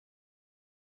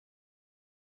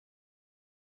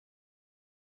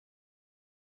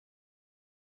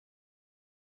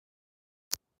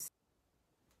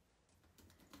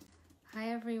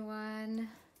Hi everyone.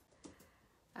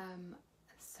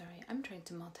 Sorry, I'm trying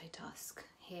to multitask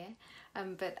here,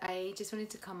 but I just wanted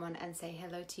to come on and say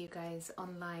hello to you guys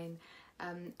online.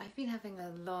 I've been having a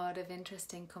lot of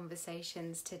interesting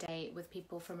conversations today with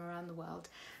people from around the world,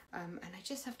 and I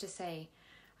just have to say,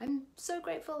 I'm so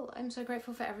grateful. I'm so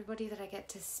grateful for everybody that I get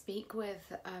to speak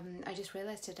with. I just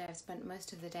realized today I've spent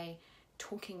most of the day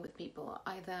talking with people,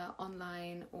 either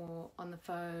online or on the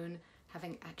phone,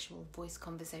 having actual voice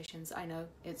conversations. I know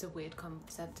it's a weird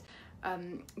concept,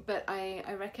 but I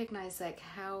recognize like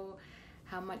how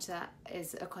much that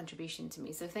is a contribution to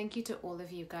me. So thank you to all of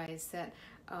you guys that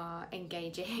are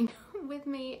engaging with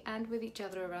me and with each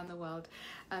other around the world.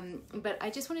 But I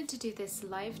just wanted to do this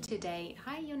live today.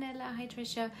 Hi Yonella, hi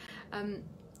Trisha.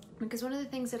 Because one of the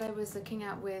things that I was looking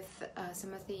at with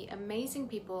some of the amazing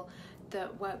people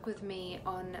that work with me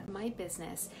on my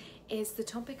business is the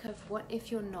topic of what if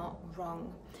you're not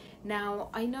wrong. Now,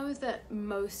 I know that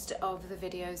most of the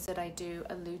videos that I do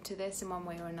allude to this in one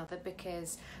way or another,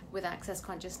 because with Access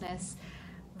Consciousness,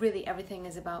 really everything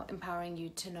is about empowering you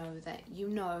to know that you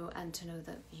know, and to know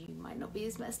that you might not be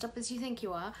as messed up as you think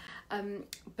you are.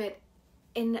 But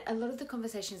in a lot of the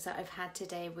conversations that I've had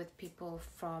today with people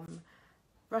from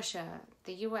Russia,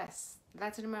 the US,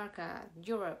 Latin America,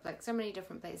 Europe, like so many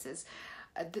different places,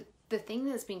 the thing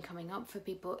that's been coming up for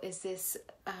people is this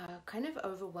kind of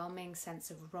overwhelming sense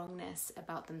of wrongness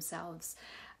about themselves,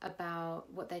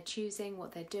 about what they're choosing,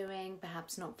 what they're doing,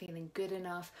 perhaps not feeling good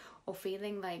enough, or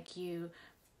feeling like you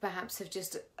perhaps have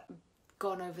just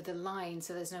gone over the line,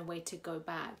 so there's no way to go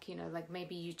back. You know, like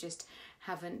maybe you just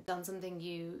haven't done something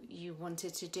you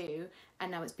wanted to do,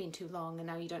 and now it's been too long, and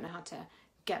now you don't know how to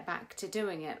get back to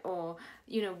doing it, or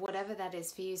you know, whatever that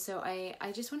is for you. So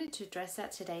I just wanted to address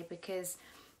that today, because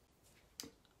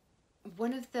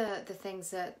one of the things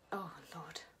that, oh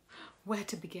Lord, where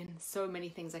to begin? So many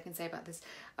things I can say about this.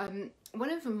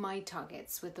 One of my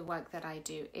targets with the work that I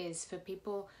do is for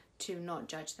people to not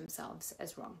judge themselves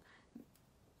as wrong.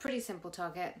 Pretty simple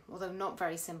target, although not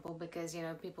very simple, because you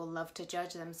know, people love to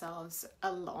judge themselves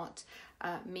a lot,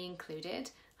 me included.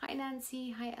 Hi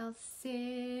Nancy, hi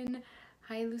Elsin,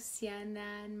 hi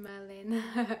Luciana and Malin.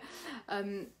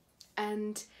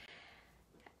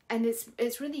 And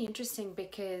it's really interesting,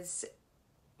 because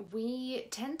we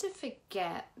tend to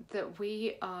forget that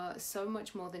we are so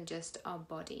much more than just our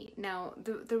body. Now,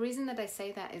 the reason that I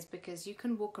say that is because you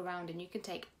can walk around and you can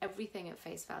take everything at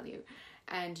face value,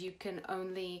 and you can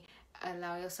only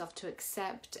allow yourself to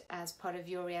accept as part of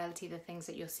your reality the things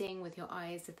that you're seeing with your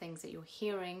eyes, the things that you're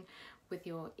hearing with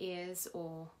your ears,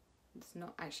 or it's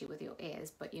not actually with your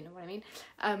ears, but you know what I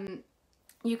mean.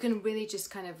 You can really just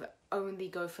kind of only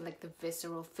go for like the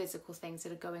visceral physical things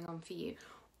that are going on for you,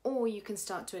 or you can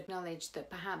start to acknowledge that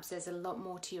perhaps there's a lot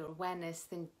more to your awareness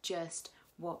than just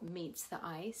what meets the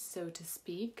eye, so to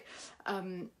speak.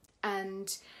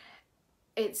 And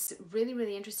it's really,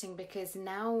 really interesting, because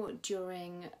now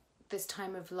during this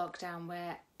time of lockdown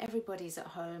where everybody's at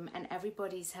home and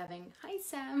everybody's having, hi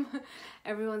Sam,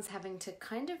 everyone's having to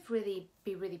kind of really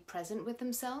be really present with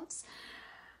themselves.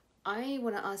 I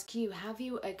want to ask you, have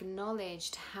you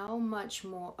acknowledged how much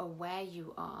more aware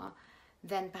you are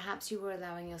than perhaps you were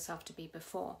allowing yourself to be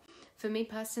before? For me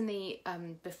personally,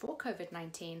 before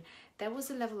COVID-19, there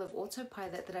was a level of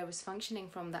autopilot that I was functioning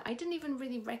from that I didn't even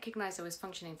really recognize I was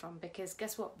functioning from, because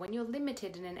guess what? When you're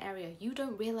limited in an area, you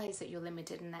don't realize that you're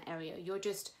limited in that area. You're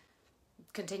just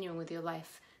continuing with your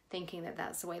life, thinking that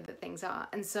that's the way that things are.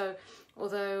 And so,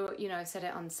 although, you know, I've said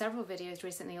it on several videos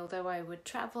recently, although I would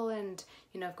travel and,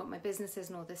 you know, I've got my businesses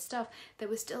and all this stuff, there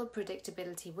was still a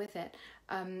predictability with it.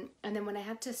 And then when I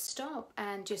had to stop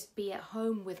and just be at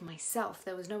home with myself,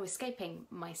 there was no escaping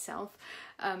myself.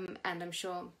 And I'm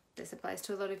sure this applies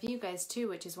to a lot of you guys too,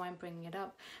 which is why I'm bringing it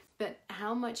up. But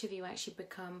how much have you actually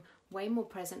become way more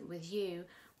present with you,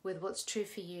 with what's true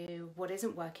for you, what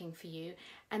isn't working for you,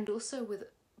 and also with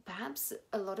perhaps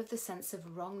a lot of the sense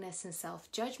of wrongness and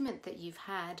self-judgment that you've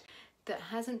had that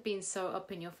hasn't been so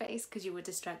up in your face because you were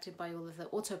distracted by all of the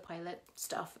autopilot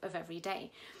stuff of every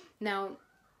day. Now,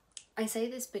 I say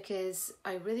this because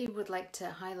I really would like to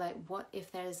highlight, what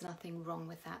if there is nothing wrong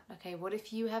with that? Okay, what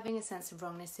if you having a sense of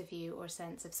wrongness of you or a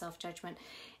sense of self-judgment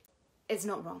is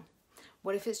not wrong?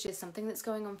 What if it's just something that's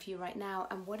going on for you right now?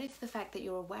 And what if the fact that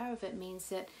you're aware of it means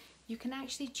that you can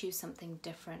actually choose something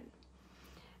different?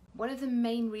 One of the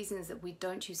main reasons that we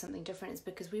don't choose something different is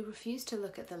because we refuse to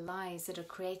look at the lies that are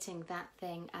creating that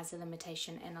thing as a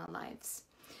limitation in our lives.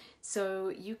 So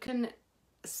you can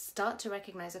start to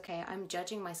recognize, okay, I'm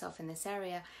judging myself in this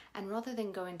area, and rather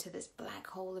than go into this black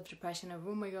hole of depression of,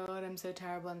 oh my god, I'm so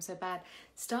terrible, I'm so bad,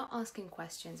 start asking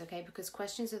questions, okay? Because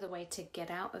questions are the way to get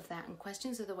out of that, and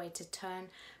questions are the way to turn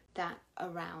that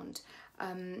around.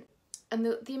 And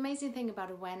the amazing thing about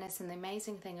awareness, and the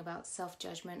amazing thing about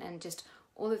self-judgment and just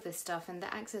all of this stuff and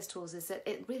the access tools, is that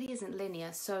it really isn't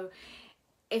linear. So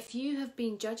if you have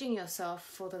been judging yourself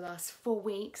for the last 4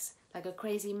 weeks like a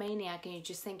crazy maniac, and you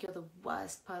just think you're the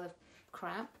worst pile of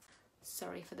crap,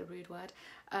 sorry for the rude word,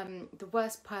 the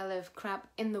worst pile of crap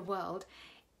in the world,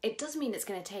 it doesn't mean it's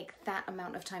going to take that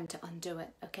amount of time to undo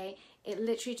it, okay? It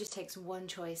literally just takes one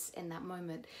choice in that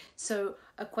moment. So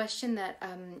a question that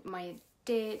my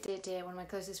dear, one of my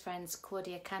closest friends,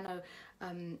 Claudia Cano,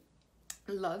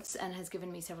 loves and has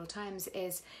given me several times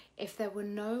is, if there were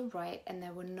no right and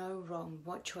there were no wrong,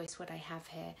 what choice would I have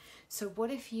here? So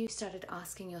what if you started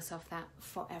asking yourself that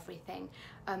for everything?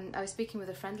 I was speaking with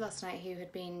a friend last night who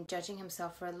had been judging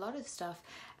himself for a lot of stuff,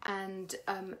 and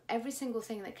every single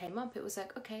thing that came up, it was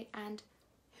like, okay, and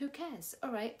who cares?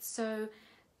 All right, so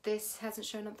this hasn't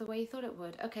shown up the way you thought it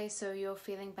would. Okay, so you're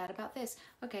feeling bad about this.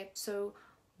 Okay, so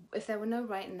if there were no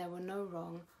right and there were no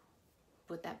wrong,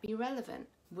 would that be relevant?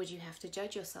 Would you have to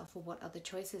judge yourself, or what other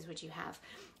choices would you have?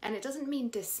 And it doesn't mean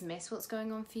dismiss what's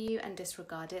going on for you and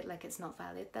disregard it like it's not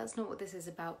valid. That's not what this is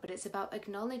about, but it's about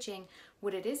acknowledging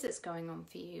what it is that's going on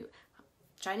for you,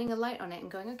 shining a light on it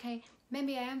and going, okay,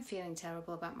 maybe I am feeling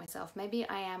terrible about myself. Maybe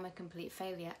I am a complete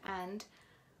failure. And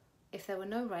if there were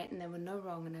no right and there were no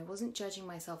wrong, and I wasn't judging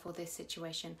myself or this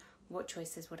situation, what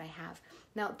choices would I have?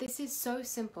 Now, this is so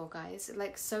simple, guys,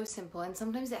 like so simple. And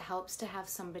sometimes it helps to have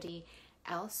somebody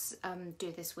else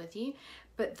do this with you,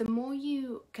 but the more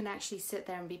you can actually sit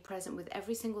there and be present with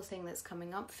every single thing that's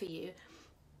coming up for you,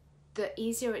 the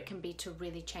easier it can be to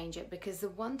really change it. Because the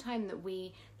one time that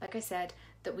we, like I said,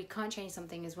 that we can't change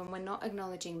something is when we're not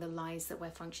acknowledging the lies that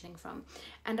we're functioning from.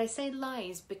 And I say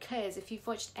lies because if you've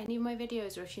watched any of my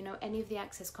videos, or if you know any of the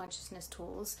Access Consciousness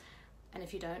tools, and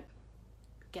if you don't,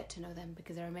 get to know them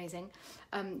because they're amazing,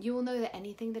 you will know that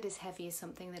anything that is heavy is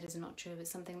something that is not true. It's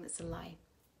something that's a lie.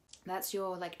 That's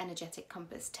your like energetic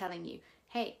compass telling you,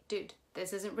 hey, dude,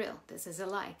 this isn't real. This is a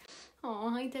lie.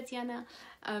 Oh, hi, Tatiana.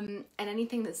 And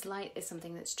anything that's light is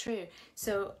something that's true.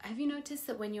 So have you noticed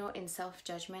that when you're in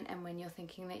self-judgment and when you're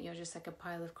thinking that you're just like a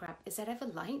pile of crap, is that ever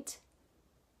light?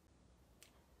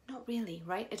 Not really,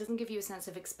 right? It doesn't give you a sense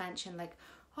of expansion, like,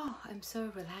 oh, I'm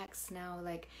so relaxed now,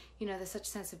 like, you know, there's such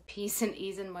a sense of peace and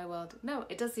ease in my world. No,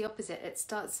 it does the opposite. It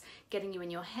starts getting you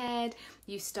in your head,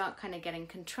 you start kind of getting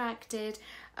contracted,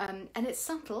 and it's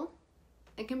subtle.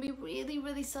 It can be really,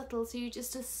 really subtle, so you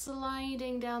just are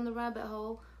sliding down the rabbit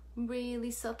hole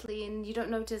really subtly, and you don't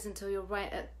notice until you're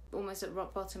right at, almost at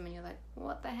rock bottom, and you're like,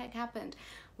 what the heck happened?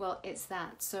 Well, it's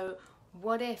that. So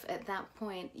what if at that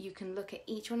point you can look at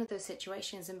each one of those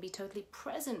situations and be totally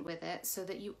present with it, so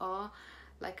that you are,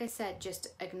 like I said, just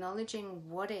acknowledging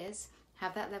what is,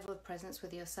 have that level of presence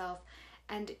with yourself,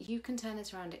 and you can turn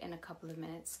this around in a couple of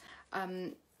minutes.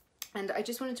 And I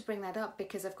just wanted to bring that up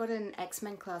because I've got an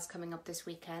X-Men class coming up this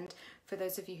weekend. For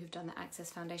those of you who've done the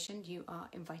Access Foundation, you are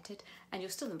invited, and you're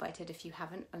still invited if you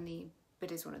haven't, only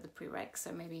it is one of the prereqs,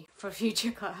 so maybe for a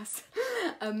future class.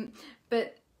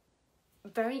 But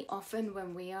very often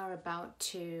when we are about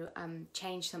to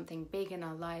change something big in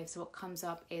our lives, what comes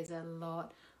up is a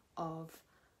lot of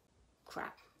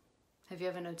crap. Have you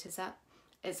ever noticed that?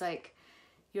 It's like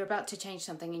you're about to change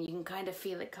something and you can kind of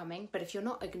feel it coming, but if you're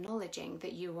not acknowledging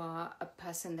that you are a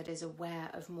person that is aware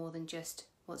of more than just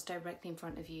what's directly in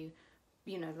front of you,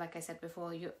 you know, like I said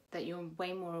before, that you're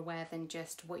way more aware than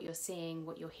just what you're seeing,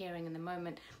 what you're hearing in the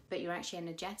moment, but you're actually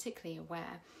energetically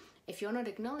aware. If you're not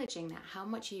acknowledging that, how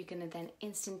much are you going to then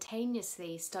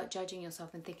instantaneously start judging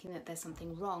yourself and thinking that there's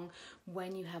something wrong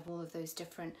when you have all of those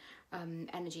different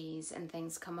energies and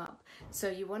things come up? So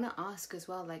you want to ask as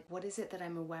well, like, what is it that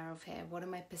I'm aware of here? What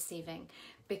am I perceiving?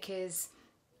 Because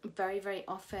very, very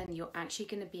often you're actually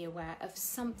going to be aware of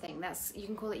something. That's, you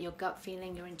can call it your gut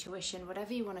feeling, your intuition,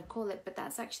 whatever you want to call it, but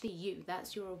that's actually you.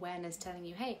 That's your awareness telling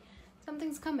you, hey,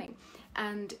 something's coming.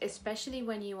 And especially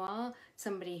when you are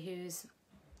somebody who's,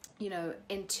 you know,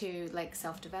 into like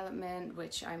self-development,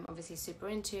 which I'm obviously super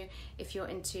into. If you're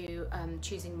into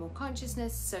choosing more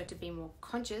consciousness, so to be more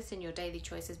conscious in your daily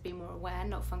choices, be more aware,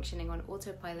 not functioning on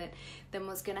autopilot, then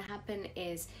what's going to happen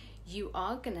is you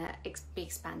are going to be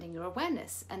expanding your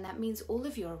awareness, and that means all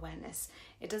of your awareness.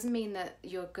 It doesn't mean that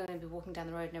you're going to be walking down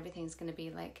the road and everything's going to be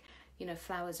like, you know,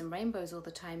 flowers and rainbows all the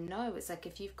time. No, it's like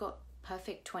if you've got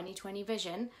perfect 2020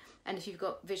 vision, and if you've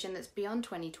got vision that's beyond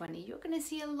 2020, you're going to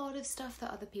see a lot of stuff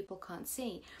that other people can't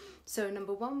see. So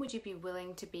number one, would you be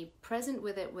willing to be present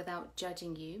with it without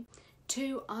judging you?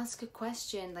 Two, ask a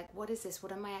question like, what is this?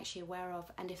 What am I actually aware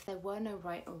of? And if there were no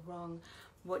right or wrong,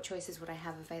 what choices would I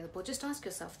have available? Just ask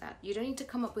yourself that. You don't need to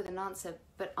come up with an answer,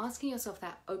 but asking yourself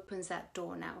that opens that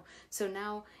door now. So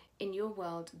now in your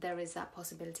world, there is that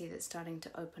possibility that's starting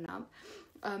to open up.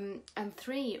 And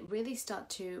three, really start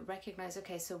to recognize,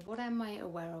 okay, so what am I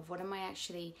aware of? What am I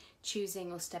actually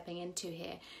choosing or stepping into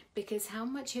here? Because how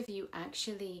much have you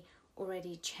actually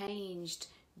already changed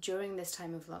during this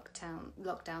time of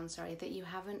lockdown, that you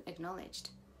haven't acknowledged?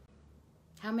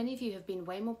 How many of you have been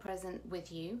way more present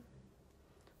with you,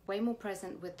 way more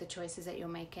present with the choices that you're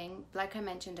making, like I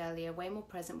mentioned earlier, way more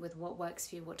present with what works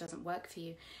for you, what doesn't work for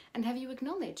you, and have you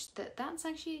acknowledged that that's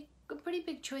actually a pretty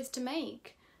big choice to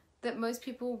make, that most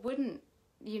people wouldn't?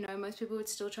 Most people would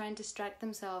still try and distract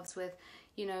themselves with,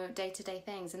 day-to-day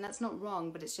things, and that's not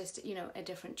wrong, but it's just, a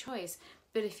different choice.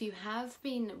 But if you have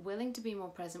been willing to be more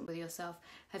present with yourself,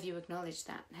 have you acknowledged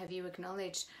that? Have you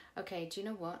acknowledged, okay, do you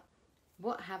know what?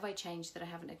 What have I changed that I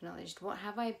haven't acknowledged? What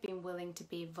have I been willing to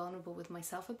be vulnerable with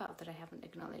myself about that I haven't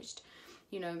acknowledged?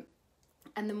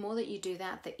 And the more that you do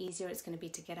that, the easier it's going to be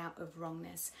to get out of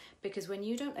wrongness. Because when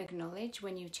you don't acknowledge,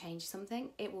 when you change something,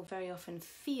 it will very often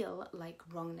feel like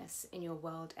wrongness in your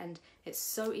world. And it's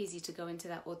so easy to go into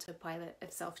that autopilot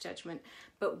of self-judgment.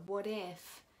 But what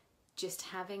if just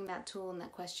having that tool and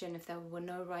that question, if there were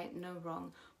no right, no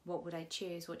wrong, what would I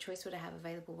choose? What choice would I have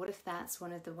available? What if that's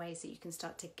one of the ways that you can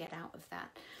start to get out of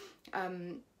that?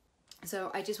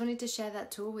 So I just wanted to share that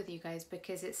tool with you guys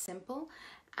because it's simple,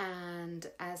 and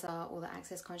as are all the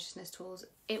Access Consciousness tools,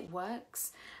 it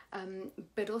works.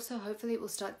 But also hopefully it will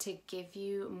start to give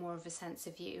you more of a sense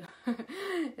of you.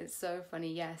 It's so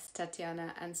funny. Yes,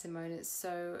 Tatiana and Simone, it's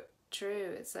so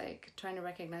true. It's like trying to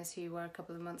recognize who you were a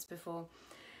couple of months before.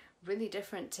 Really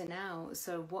different to now.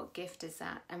 So what gift is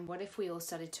that? And what if we all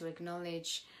started to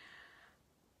acknowledge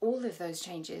all of those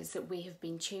changes that we have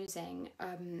been choosing?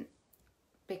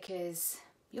 Because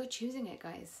you're choosing it,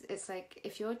 guys. It's like,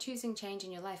 if you're choosing change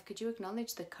in your life, could you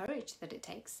acknowledge the courage that it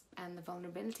takes and the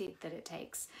vulnerability that it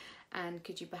takes? And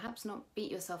could you perhaps not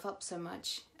beat yourself up so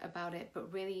much about it,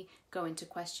 but really go into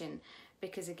question?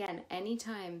 Because again, any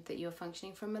time that you're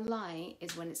functioning from a lie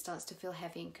is when it starts to feel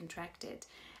heavy and contracted.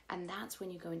 And that's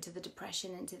when you go into the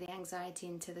depression, into the anxiety,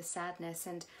 into the sadness.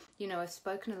 And, I've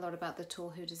spoken a lot about the tool,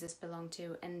 Who Does This Belong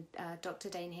To? And Dr.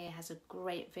 Dane here has a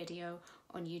great video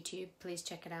on YouTube. Please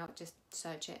check it out. Just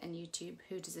search it on YouTube,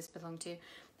 Who Does This Belong To?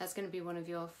 That's going to be one of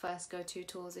your first go-to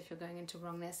tools if you're going into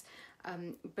wrongness.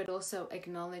 But also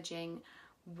acknowledging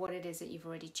what it is that you've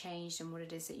already changed and what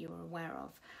it is that you're aware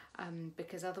of.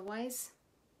 Because otherwise,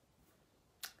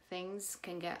 things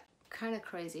can get kind of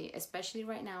crazy, especially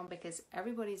right now, because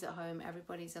everybody's at home,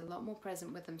 everybody's a lot more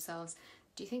present with themselves.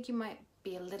 Do you think you might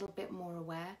be a little bit more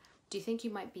aware? Do you think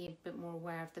you might be a bit more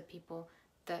aware of the people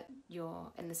that you're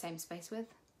in the same space with?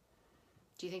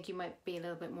 Do you think you might be a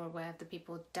little bit more aware of the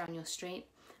people down your street,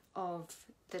 of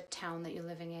the town that you're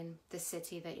living in, the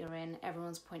city that you're in,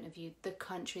 everyone's point of view, the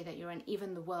country that you're in,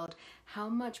 even the world? How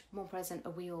much more present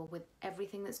are we all with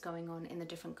everything that's going on in the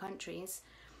different countries?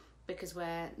 Because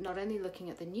we're not only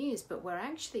looking at the news, but we're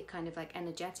actually kind of like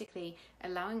energetically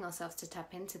allowing ourselves to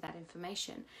tap into that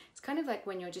information. It's kind of like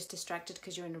when you're just distracted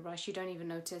because you're in a rush, you don't even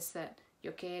notice that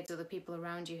your kids or the people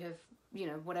around you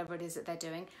have, whatever it is that they're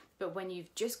doing. But when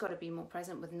you've just got to be more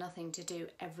present with nothing to do,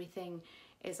 everything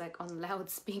is like on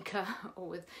loudspeaker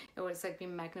or it's like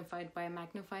being magnified by a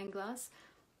magnifying glass.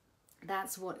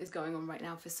 That's what is going on right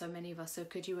now for so many of us. So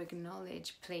could you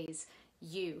acknowledge, please,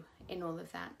 you in all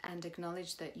of that, and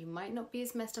acknowledge that you might not be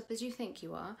as messed up as you think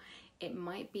you are. It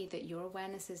might be that your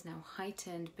awareness is now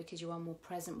heightened because you are more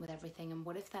present with everything. And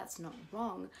what if that's not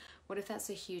wrong? What if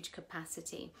that's a huge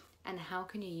capacity? And how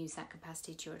can you use that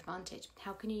capacity to your advantage?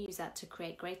 How can you use that to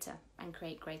create greater and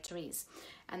create greater ease?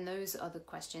 And those are the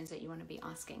questions that you want to be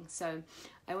asking. So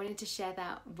I wanted to share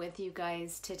that with you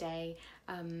guys today,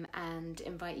 and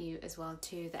invite you as well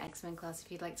to the X-Men class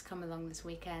if you'd like to come along this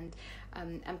weekend.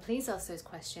 And please ask those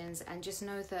questions, and just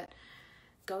know that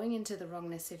going into the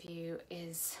wrongness of you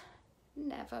is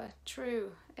never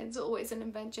true. It's always an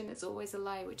invention, it's always a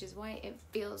lie, which is why it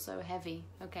feels so heavy.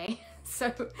 Okay, so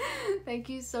thank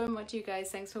you so much, you guys.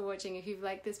 Thanks for watching. If you've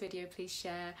liked this video, please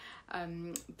share,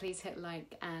 please hit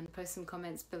like and post some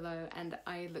comments below, and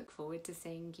I look forward to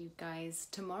seeing you guys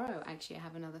tomorrow. Actually, I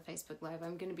have another Facebook Live.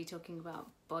 I'm going to be talking about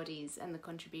bodies and the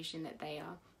contribution that they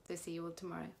are. So see you all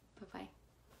tomorrow. Bye bye.